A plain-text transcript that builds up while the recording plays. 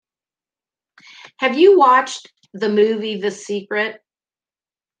Have you watched the movie The Secret?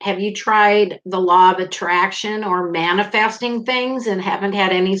 Have you tried the law of attraction or manifesting things and haven't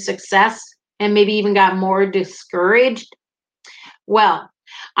had any success and maybe even got more discouraged? Well,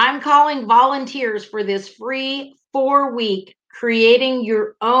 I'm calling volunteers for this free 4 week creating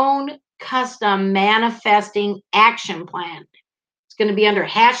your own custom manifesting action plan. It's going to be under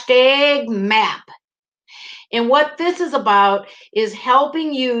hashtag MAP. And what this is about is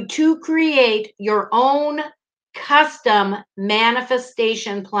helping you to create your own custom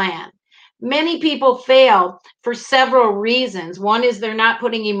manifestation plan. Many people fail for several reasons. One is they're not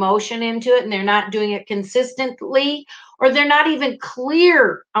putting emotion into it and they're not doing it consistently, or they're not even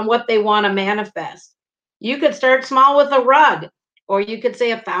clear on what they want to manifest. You could start small with a rug, or you could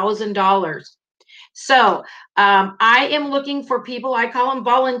say $1,000. So I am looking for people. I call them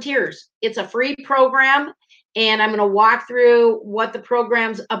volunteers. It's a free program, and I'm going to walk through what the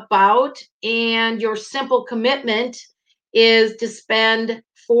program's about. And your simple commitment is to spend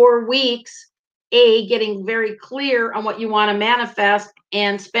 4 weeks, getting very clear on what you want to manifest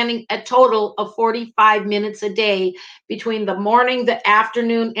and spending a total of 45 minutes a day between the morning, the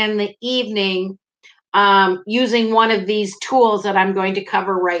afternoon, and the evening using one of these tools that I'm going to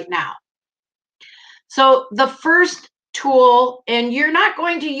cover right now. So the first tool, and you're not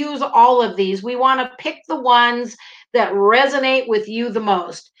going to use all of these. We want to pick the ones that resonate with you the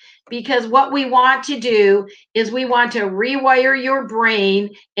most, because what we want to do is we want to rewire your brain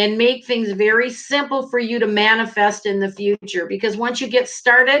and make things very simple for you to manifest in the future. Because once you get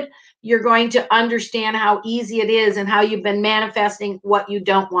started, you're going to understand how easy it is and how you've been manifesting what you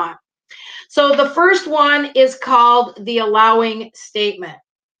don't want. So the first one is called the allowing statement.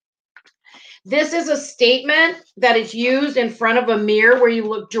 This is a statement that is used in front of a mirror where you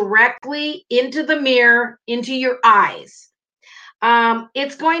look directly into the mirror, into your eyes.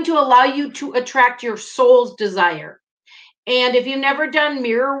 It's going to allow you to attract your soul's desire. And if you've never done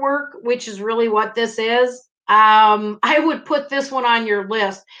mirror work, which is really what this is, I would put this one on your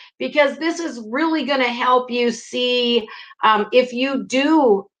list, because this is really going to help you see if you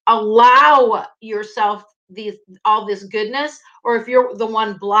do allow yourself all this goodness, or if you're the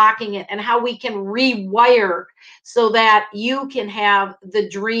one blocking it, and how we can rewire so that you can have the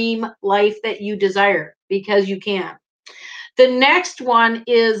dream life that you desire, because you can. The next one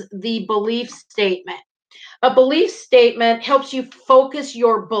is the belief statement. A belief statement helps you focus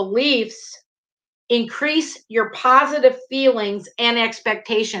your beliefs, increase your positive feelings and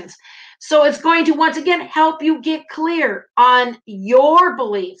expectations. So it's going to, once again, help you get clear on your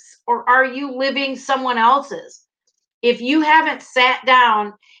beliefs, or are you living someone else's? If you haven't sat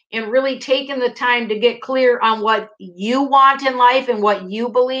down and really taken the time to get clear on what you want in life and what you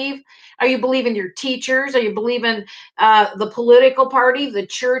believe, are you believing your teachers? Are you believing the political party, the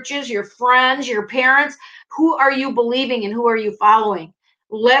churches, your friends, your parents? Who are you believing and who are you following?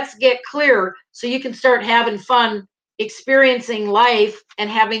 Let's get clear so you can start having fun, experiencing life,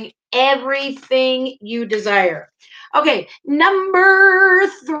 and having everything you desire. Okay, number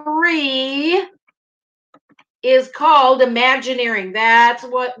 3 is called Imagineering. That's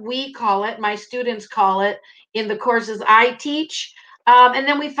what we call it. My students call it in the courses I teach. And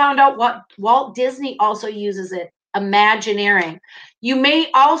then we found out what Walt Disney also uses it, Imagineering. You may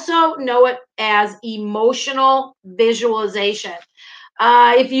also know it as emotional visualization.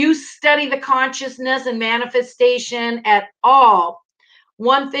 If you study the consciousness and manifestation at all,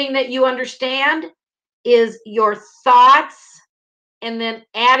 one thing that you understand is your thoughts and then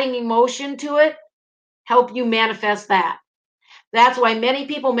adding emotion to it help you manifest that. That's why many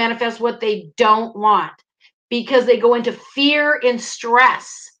people manifest what they don't want, because they go into fear and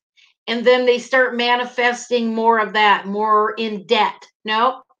stress, and then they start manifesting more of that, more in debt.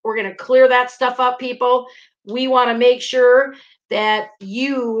 No, we're going to clear that stuff up, people. We want to make sure that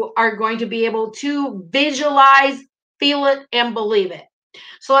you are going to be able to visualize, feel it, and believe it.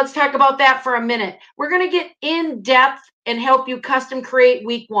 So let's talk about that for a minute. We're going to get in depth and help you custom create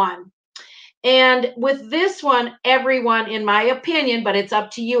week 1. And with this one, everyone, in my opinion, but it's up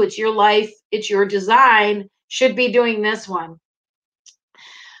to you, it's your life, it's your design, should be doing this one.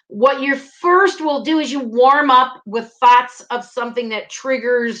 What you first will do is you warm up with thoughts of something that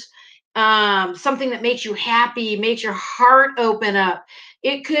triggers something that makes you happy, makes your heart open up.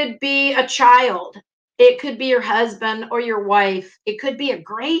 It could be a child. It could be your husband or your wife. It could be a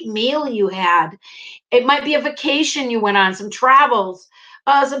great meal you had. It might be a vacation you went on, some travels,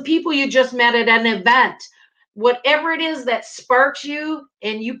 some people you just met at an event. Whatever it is that sparks you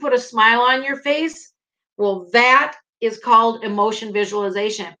and you put a smile on your face, well, that is called emotion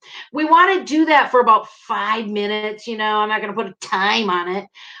visualization. We want to do that for about 5 minutes. I'm not going to put a time on it,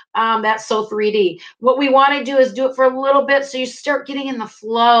 That's so 3D. What we want to do is do it for a little bit so you start getting in the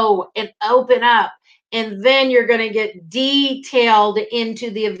flow and open up. And then you're going to get detailed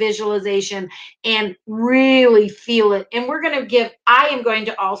into the visualization and really feel it. And I am going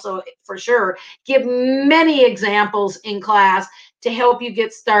to also, for sure, give many examples in class to help you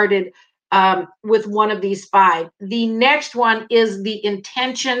get started with one of these 5. The next one is the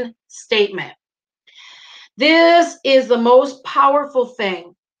intention statement. This is the most powerful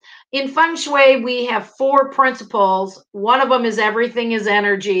thing. In Feng Shui, we have 4 principles. One of them is everything is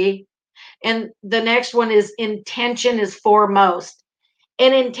energy. And the next one is intention is foremost.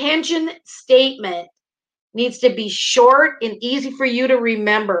 An intention statement needs to be short and easy for you to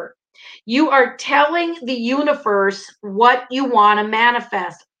remember. You are telling the universe what you want to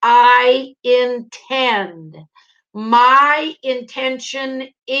manifest. I intend. My intention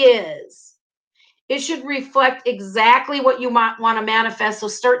is. It should reflect exactly what you might want to manifest. So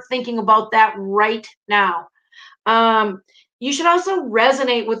start thinking about that right now. You should also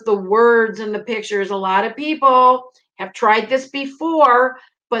resonate with the words and the pictures. A lot of people have tried this before,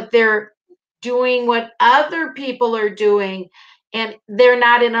 but they're doing what other people are doing, and they're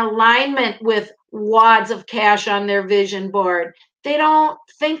not in alignment with wads of cash on their vision board. They don't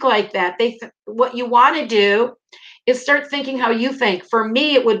think like that. What you want to do is start thinking how you think. For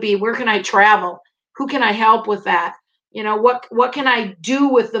me, it would be, where can I travel? Who can I help with that? What can I do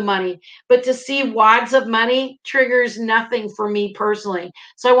with the money? But to see wads of money triggers nothing for me personally.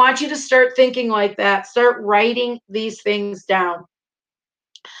 So I want you to start thinking like that. Start writing these things down.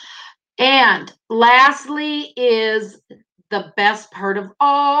 And lastly is the best part of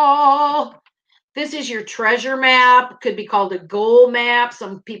all. This is your treasure map. Could be called a goal map.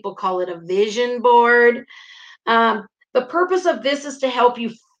 Some people call it a vision board. The purpose of this is to help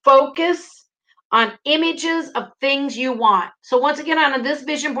you focus on images of things you want. So once again, on this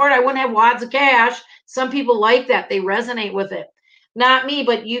vision board, I wouldn't have wads of cash. Some people like that. They resonate with it. Not me,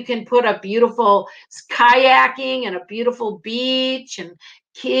 but you can put a beautiful kayaking and a beautiful beach and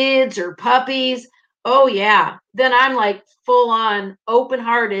kids or puppies. Oh, yeah. Then I'm like full on open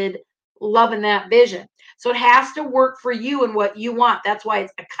hearted, loving that vision. So it has to work for you and what you want. That's why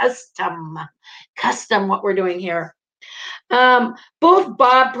it's a custom what we're doing here. Both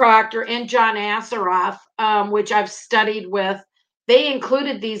Bob Proctor and John Assaraf, which I've studied with, they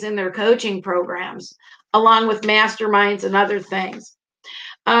included these in their coaching programs, along with masterminds and other things.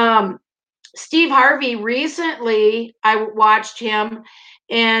 Steve Harvey, recently, I watched him,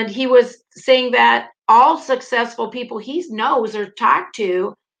 and he was saying that all successful people he knows or talked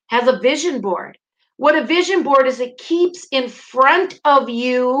to has a vision board. What a vision board is, it keeps in front of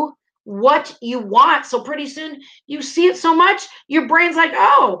you what you want. So pretty soon you see it so much, your brain's like,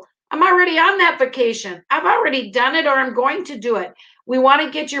 oh, I'm already on that vacation. I've already done it, or I'm going to do it. We want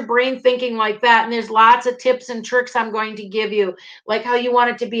to get your brain thinking like that. And there's lots of tips and tricks I'm going to give you, like how you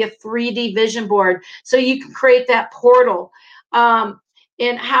want it to be a 3D vision board so you can create that portal,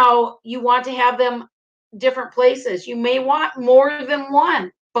 and how you want to have them different places. You may want more than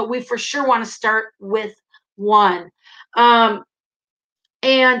one, but we for sure want to start with one.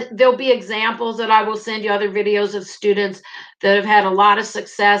 And there'll be examples that I will send you, other videos of students that have had a lot of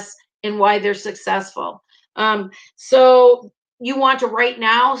success and why they're successful. So you want to right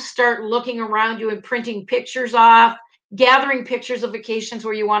now start looking around you and printing pictures off, gathering pictures of vacations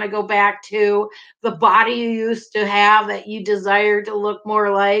where you want to go back to, the body you used to have that you desire to look more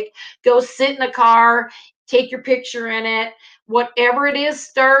like. Go sit in a car, take your picture in it. Whatever it is,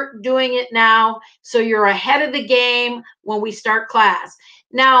 start doing it now so you're ahead of the game when we start class.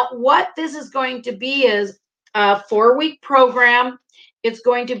 Now, what this is going to be is a 4-week program. It's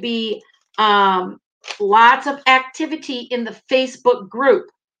going to be lots of activity in the Facebook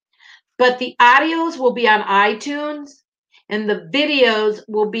group, but the audios will be on iTunes and the videos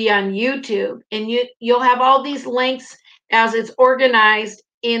will be on YouTube, and you'll have all these links as it's organized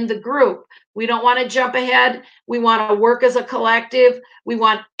in the group. We don't want to jump ahead. We want to work as a collective. We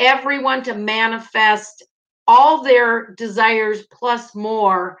want everyone to manifest all their desires plus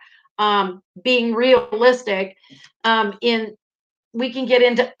more, being realistic. We can get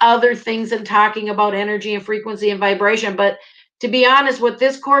into other things and talking about energy and frequency and vibration. But to be honest, what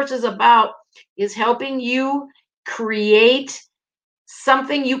this course is about is helping you create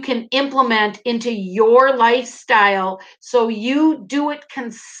something you can implement into your lifestyle so you do it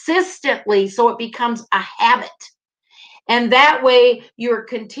consistently so it becomes a habit. And that way you're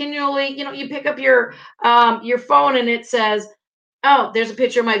continually, you pick up your phone and it says, oh, there's a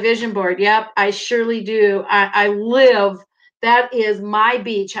picture of my vision board. Yep, I surely do. I live, that is my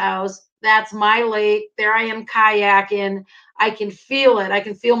beach house. That's my lake. There I am kayaking. I can feel it. I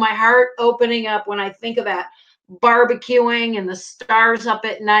can feel my heart opening up when I think of that barbecuing and the stars up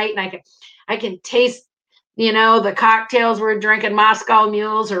at night, and I can taste, the cocktails we're drinking, Moscow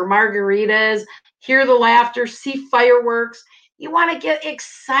mules or margaritas, hear the laughter, see fireworks. You want to get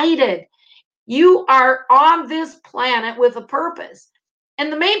excited. You are on this planet with a purpose.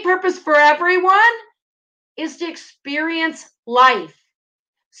 And the main purpose for everyone is to experience life.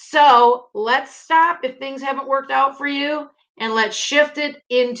 So let's stop if things haven't worked out for you, and let's shift it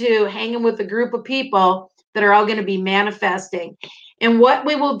into hanging with a group of people that are all going to be manifesting. And what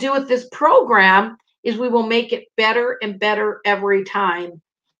we will do with this program is we will make it better and better every time,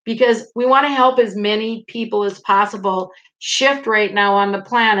 because we want to help as many people as possible shift right now on the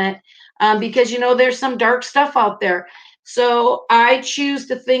planet, because there's some dark stuff out there. So I choose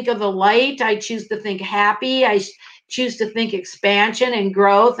to think of the light. I choose to think happy. I choose to think expansion and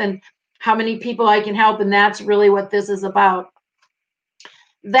growth and how many people I can help. And that's really what this is about.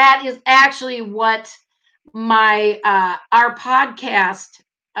 That is actually what our podcast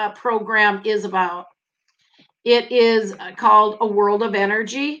program is about. It is called A World of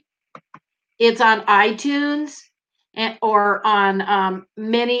Energy. It's on iTunes or on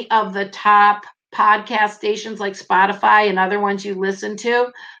many of the top podcast stations like Spotify and other ones you listen to.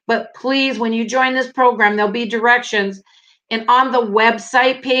 But please, when you join this program, there'll be directions. And on the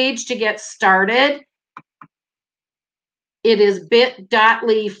website page to get started, it is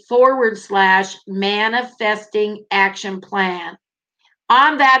bit.ly/manifesting action plan.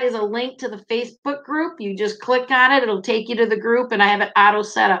 On that is a link to the Facebook group. You just click on it. It'll take you to the group, and I have it auto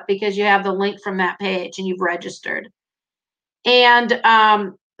set up because you have the link from that page and you've registered. And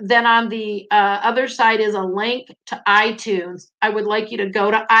then on the other side is a link to iTunes. I would like you to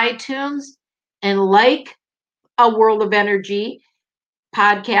go to iTunes and like A World of Energy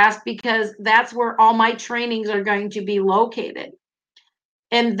podcast, because that's where all my trainings are going to be located.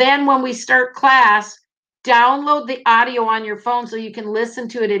 And then when we start class, download the audio on your phone so you can listen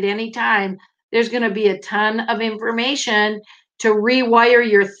to it at any time. There's going to be a ton of information to rewire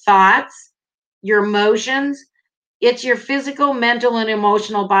your thoughts, your emotions. It's your physical, mental, and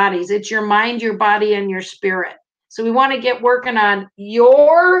emotional bodies. It's your mind, your body, and your spirit. So we want to get working on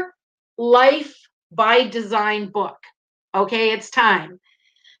your Life by Design book. Okay, it's time.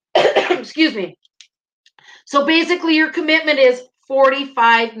 Excuse me. So basically, your commitment is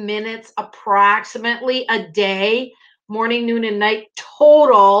 45 minutes approximately a day, morning, noon, and night,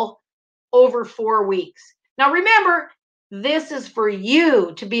 total over 4 weeks. Now remember, this is for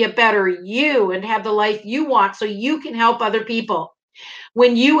you to be a better you and have the life you want so you can help other people.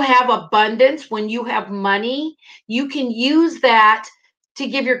 When you have abundance, when you have money, you can use that to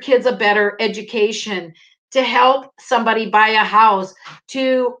give your kids a better education, to help somebody buy a house,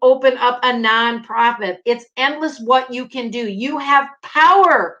 to open up a nonprofit. It's endless what you can do. You have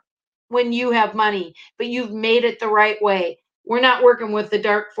power when you have money, but you've made it the right way. We're not working with the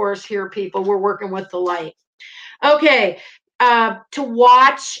dark force here, people. We're working with the light. Okay, to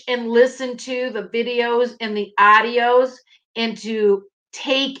watch and listen to the videos and the audios and to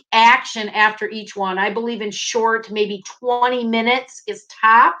take action after each one. I believe in short, maybe 20 minutes is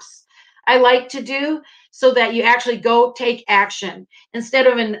tops. I like to do so that you actually go take action instead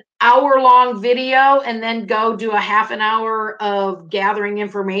of an hour-long video and then go do a half an hour of gathering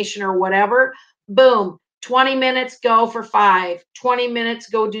information or whatever. Boom, 20 minutes, go for 5. 20 minutes,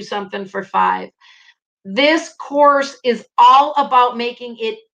 go do something for 5. This course is all about making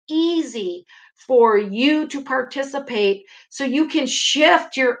it easy for you to participate so you can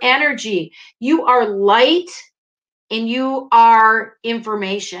shift your energy. You are light and you are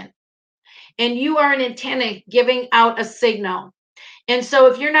information. And you are an antenna giving out a signal. And so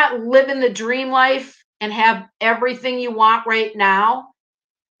if you're not living the dream life and have everything you want right now,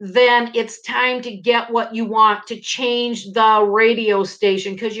 then it's time to get what you want, to change the radio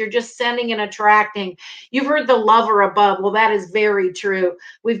station, because you're just sending and attracting. You've heard the lover above. Well, that is very true.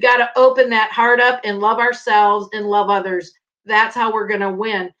 We've got to open that heart up and love ourselves and love others. That's how we're going to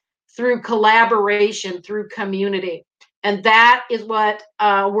win, through collaboration, through community. And that is what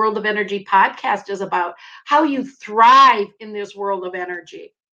World of Energy podcast is about, how you thrive in this world of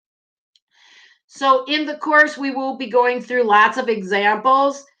energy. So in the course, we will be going through lots of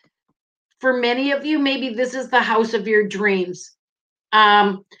examples. For many of you, maybe this is the house of your dreams.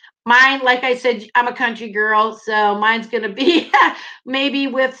 Mine, like I said, I'm a country girl, so mine's going to be maybe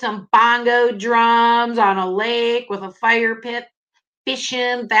with some bongo drums on a lake with a fire pit,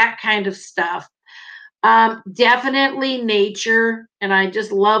 fishing, that kind of stuff. Definitely nature, and I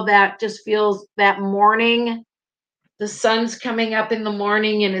just love that. Just feels that morning the sun's coming up in the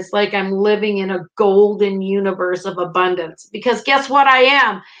morning and it's like I'm living in a golden universe of abundance. Because guess what I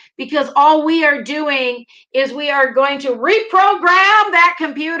am? Because all we are doing is we are going to reprogram that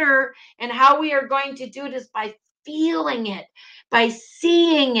computer, and how we are going to do it is by feeling it, by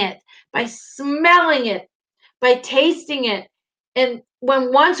seeing it, by smelling it, by tasting it. And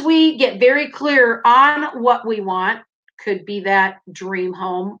once we get very clear on what we want, could be that dream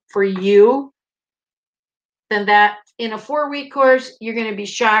home for you, then that in a 4-week course, you're going to be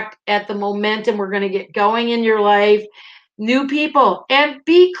shocked at the momentum we're going to get going in your life. New people, and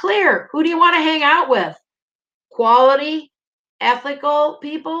be clear, who do you want to hang out with? Quality, ethical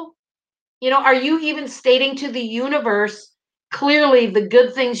people? Are you even stating to the universe clearly the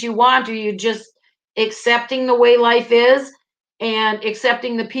good things you want? Or are you just accepting the way life is and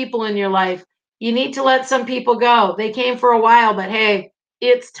accepting the people in your life? You need to let some people go. They came for a while, but hey,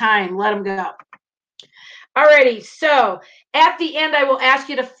 it's time. Let them go. Alrighty, so at the end, I will ask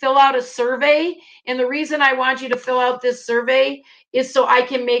you to fill out a survey. And the reason I want you to fill out this survey is so I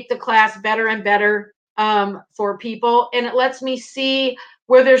can make the class better and better for people. And it lets me see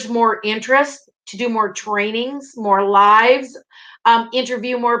where there's more interest to do more trainings, more lives,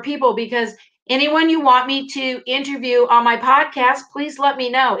 interview more people. Because anyone you want me to interview on my podcast, please let me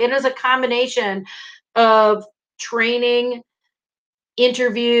know. It is a combination of training,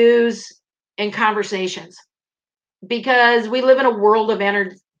 interviews, and conversations, because we live in a world of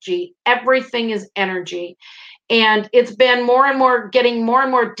energy. Everything is energy. And it's been getting more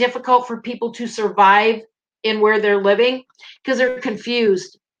and more difficult for people to survive in where they're living because they're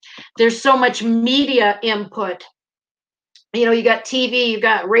confused. There's so much media input. You got TV, you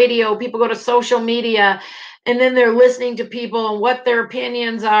got radio, people go to social media, and then they're listening to people and what their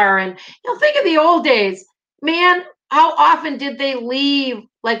opinions are. And think of the old days. Man, how often did they leave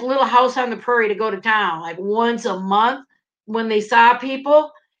like Little House on the Prairie to go to town? Like once a month when they saw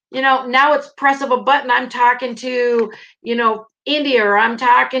people? Now it's press of a button. I'm talking to, India, or I'm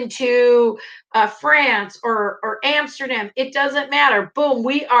talking to France or Amsterdam. It doesn't matter. Boom,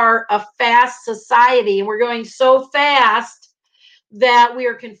 we are a fast society, and we're going so fast that we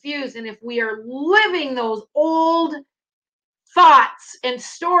are confused. And if we are living those old thoughts and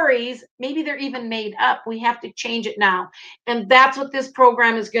stories, maybe they're even made up. We have to change it now. And that's what this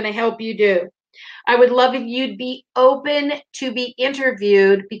program is going to help you do. I would love if you'd be open to be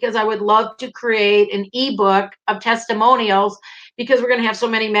interviewed, because I would love to create an ebook of testimonials, because we're going to have so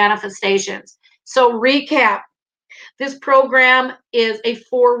many manifestations. So recap, this program is a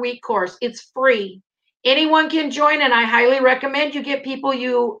 4-week course. It's free. Anyone can join, and I highly recommend you get people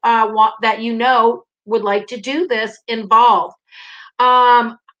you want, that would like to do this, involved.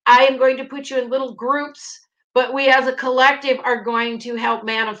 I am going to put you in little groups, but we as a collective are going to help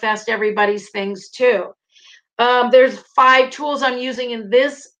manifest everybody's things too. There's 5 tools I'm using in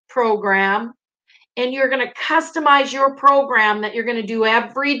this program, and you're going to customize your program that you're going to do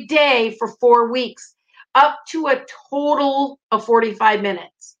every day for 4 weeks, up to a total of 45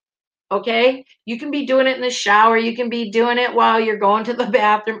 minutes. Okay? You can be doing it in the shower. You can be doing it while you're going to the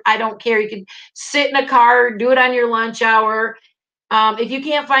bathroom. I don't care. You can sit in a car, do it on your lunch hour. If you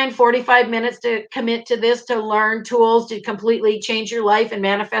can't find 45 minutes to commit to this, to learn tools to completely change your life and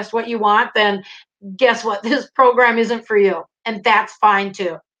manifest what you want, then guess what? This program isn't for you. And that's fine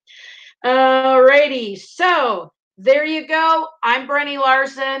too. Alrighty. So there you go. I'm Brenny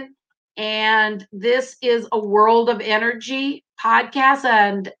Larson, and this is a World of Energy podcast.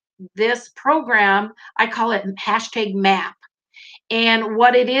 And this program, I call it #MAP. And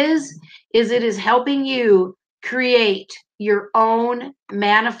what it is it is helping you create your own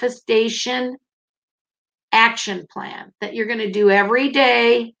manifestation action plan that you're going to do every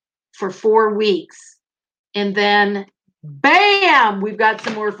day for 4 weeks. And then, bam, we've got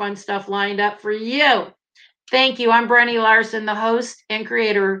some more fun stuff lined up for you. Thank you. I'm Brenny Larson, the host and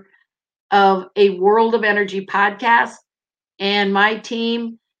creator of a World of Energy podcast. And my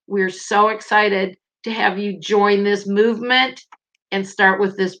team, we're so excited to have you join this movement and start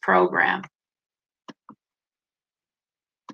with this program.